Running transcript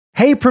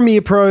Hey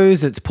Premiere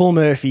Pros, it's Paul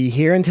Murphy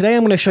here, and today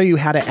I'm going to show you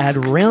how to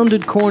add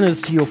rounded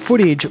corners to your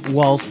footage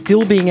while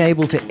still being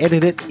able to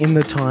edit it in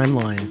the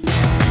timeline.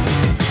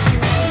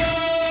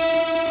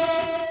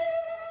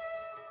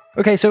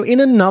 Okay, so in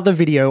another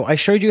video, I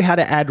showed you how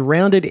to add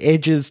rounded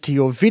edges to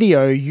your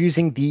video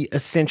using the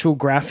Essential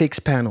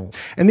Graphics panel.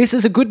 And this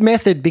is a good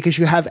method because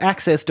you have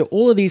access to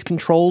all of these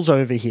controls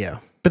over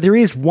here. But there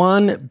is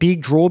one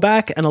big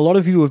drawback, and a lot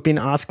of you have been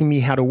asking me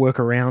how to work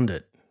around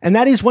it. And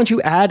that is once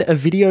you add a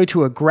video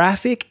to a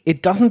graphic,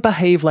 it doesn't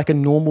behave like a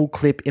normal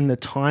clip in the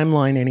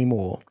timeline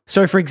anymore.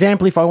 So for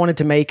example, if I wanted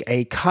to make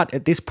a cut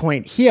at this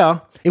point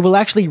here, it will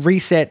actually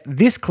reset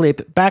this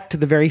clip back to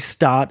the very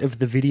start of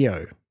the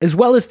video. As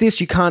well as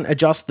this, you can't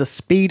adjust the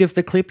speed of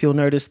the clip. You'll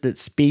notice that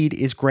speed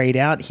is grayed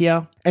out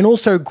here. And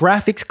also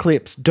graphics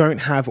clips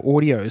don't have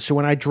audio. So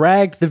when I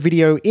dragged the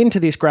video into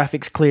this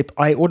graphics clip,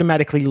 I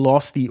automatically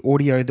lost the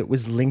audio that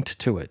was linked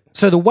to it.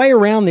 So the way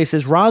around this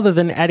is rather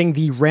than adding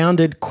the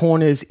rounded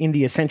corners in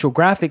the Essential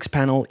Graphics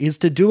panel is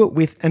to do it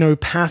with an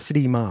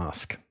opacity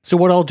mask. So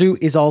what I'll do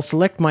is I'll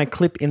select my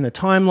clip in the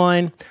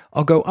timeline,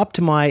 I'll go up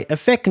to my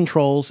effect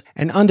controls,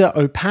 and under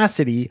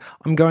opacity,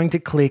 I'm going to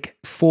click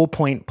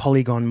 4-point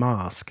polygon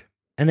mask.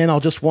 And then I'll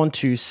just want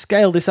to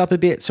scale this up a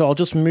bit, so I'll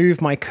just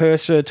move my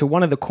cursor to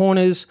one of the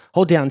corners,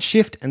 hold down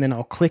Shift, and then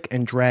I'll click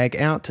and drag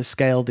out to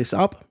scale this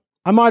up.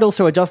 I might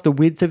also adjust the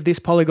width of this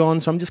polygon,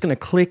 so I'm just going to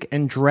click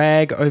and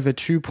drag over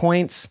 2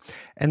 points,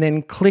 and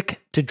then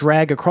click to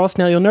drag across.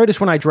 Now you'll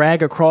notice when I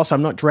drag across,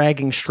 I'm not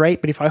dragging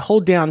straight, but if I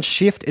hold down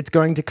Shift, it's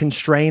going to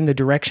constrain the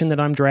direction that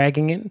I'm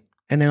dragging in.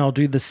 And then I'll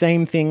do the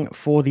same thing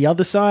for the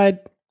other side.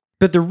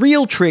 But the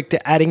real trick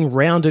to adding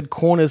rounded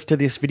corners to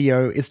this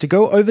video is to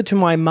go over to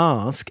my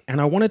mask,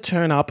 and I want to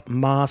turn up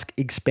mask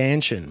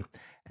expansion.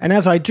 And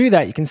as I do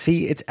that, you can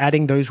see it's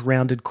adding those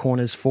rounded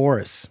corners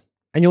for us.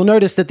 And you'll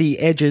notice that the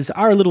edges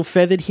are a little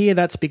feathered here.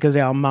 That's because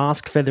our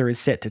mask feather is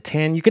set to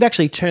 10. You could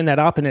actually turn that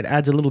up and it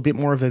adds a little bit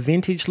more of a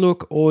vintage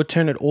look, or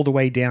turn it all the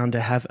way down to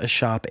have a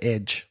sharp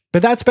edge.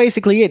 But that's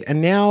basically it. And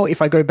now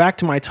if I go back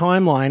to my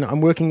timeline,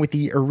 I'm working with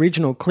the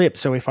original clip.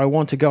 So if I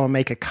want to go and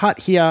make a cut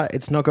here,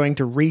 it's not going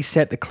to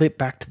reset the clip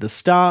back to the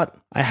start.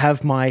 I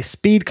have my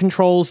speed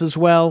controls as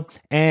well,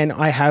 and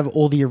I have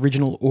all the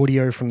original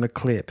audio from the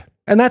clip.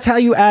 And that's how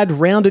you add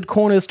rounded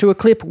corners to a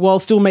clip while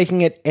still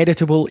making it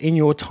editable in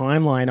your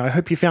timeline. I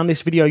hope you found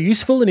this video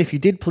useful, and if you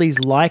did, please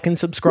like and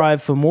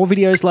subscribe for more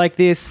videos like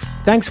this.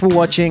 Thanks for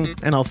watching,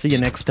 and I'll see you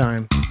next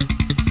time.